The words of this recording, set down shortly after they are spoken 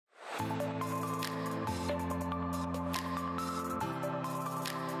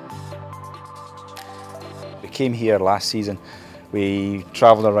We came here last season. We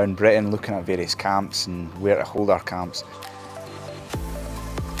travelled around Britain looking at various camps and where to hold our camps.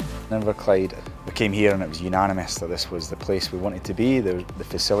 Inverclyde, we came here and it was unanimous that this was the place we wanted to be. The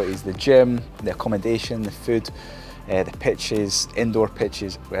facilities, the gym, the accommodation, the food, the pitches, indoor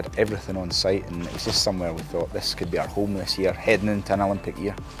pitches, we had everything on site, and it was just somewhere we thought this could be our home this year, heading into an Olympic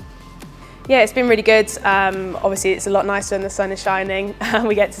year. Yeah, it's been really good. Obviously it's a lot nicer when the sun is shining.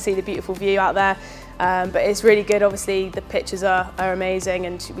 We get to see the beautiful view out there. But it's really good. Obviously the pitches are amazing,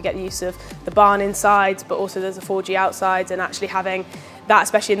 and we get the use of the barn inside, but also there's a 4G outside, and actually having that,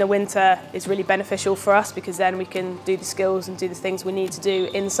 especially in the winter, is really beneficial for us, because then we can do the skills and do the things we need to do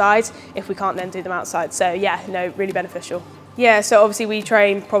inside if we can't then do them outside. So yeah, no, really beneficial. Yeah, so obviously we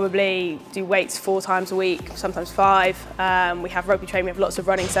train, probably do weights 4 times a week, sometimes 5. We have rugby training, we have lots of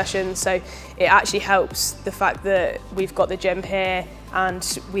running sessions, so it actually helps the fact that we've got the gym here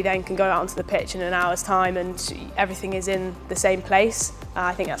and we then can go out onto the pitch in an hour's time and everything is in the same place.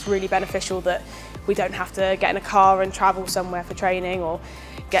 I think that's really beneficial, that we don't have to get in a car and travel somewhere for training, or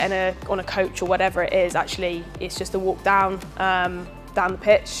get on a coach or whatever it is. Actually, it's just a walk down the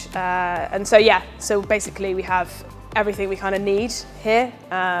pitch. And so yeah, so basically we have everything we kind of need here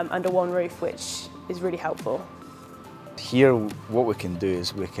under one roof, which is really helpful. Here what we can do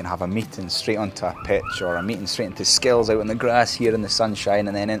is we can have a meeting straight onto a pitch, or a meeting straight into skills out in the grass here in the sunshine,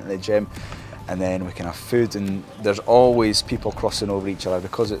 and then into the gym, and then we can have food, and there's always people crossing over each other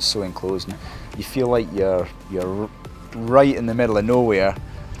because it's so enclosed, and you feel like you're right in the middle of nowhere,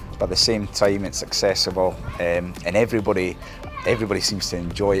 but at the same time it's accessible, and everybody seems to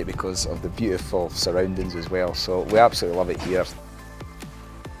enjoy it because of the beautiful surroundings as well. So we absolutely love it here.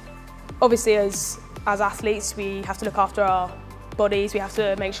 Obviously as athletes, we have to look after our bodies, we have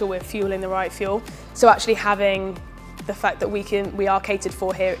to make sure we're fueling the right fuel. So actually having the fact that we are catered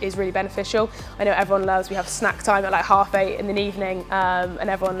for here is really beneficial. I know everyone loves, we have snack time at like 8:30 in the evening,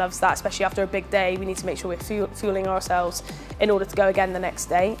 and everyone loves that, especially after a big day. We need to make sure we're fueling ourselves in order to go again the next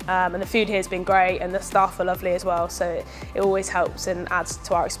day. And the food here has been great, and the staff are lovely as well, so it always helps and adds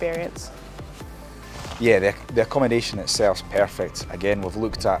to our experience. Yeah, the accommodation itself's perfect. Again, we've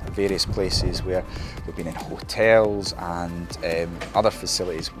looked at various places where we've been in hotels and other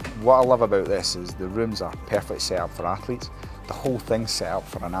facilities. What I love about this is the rooms are perfectly set up for athletes. The whole thing's set up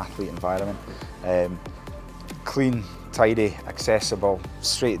for an athlete environment. Clean, tidy, accessible,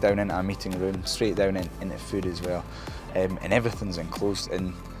 straight down into a meeting room, straight down into food as well. And everything's enclosed,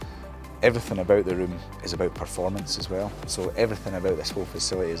 and everything about the room is about performance as well. So everything about this whole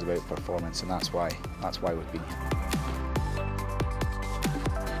facility is about performance, and that's why we've been here.